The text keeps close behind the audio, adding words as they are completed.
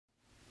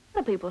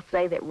of people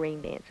say that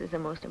ring dance is the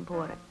most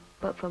important,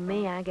 but for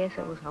me, I guess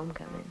it was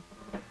homecoming.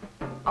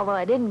 Although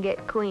I didn't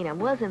get queen, I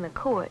was in the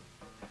court,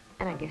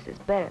 and I guess it's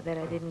better that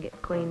I didn't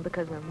get queen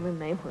because my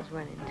roommate was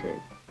running too,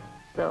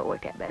 so it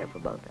worked out better for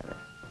both of us.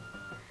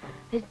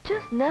 There's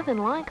just nothing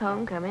like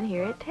homecoming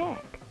here at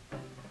Tech.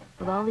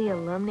 With all the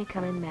alumni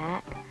coming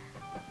back,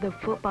 the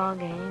football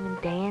game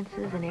and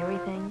dances and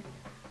everything.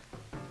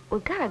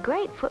 We've got a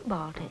great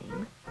football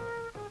team.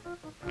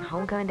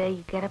 Homecoming day,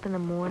 you get up in the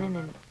morning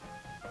and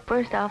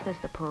first off there's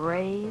the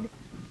parade.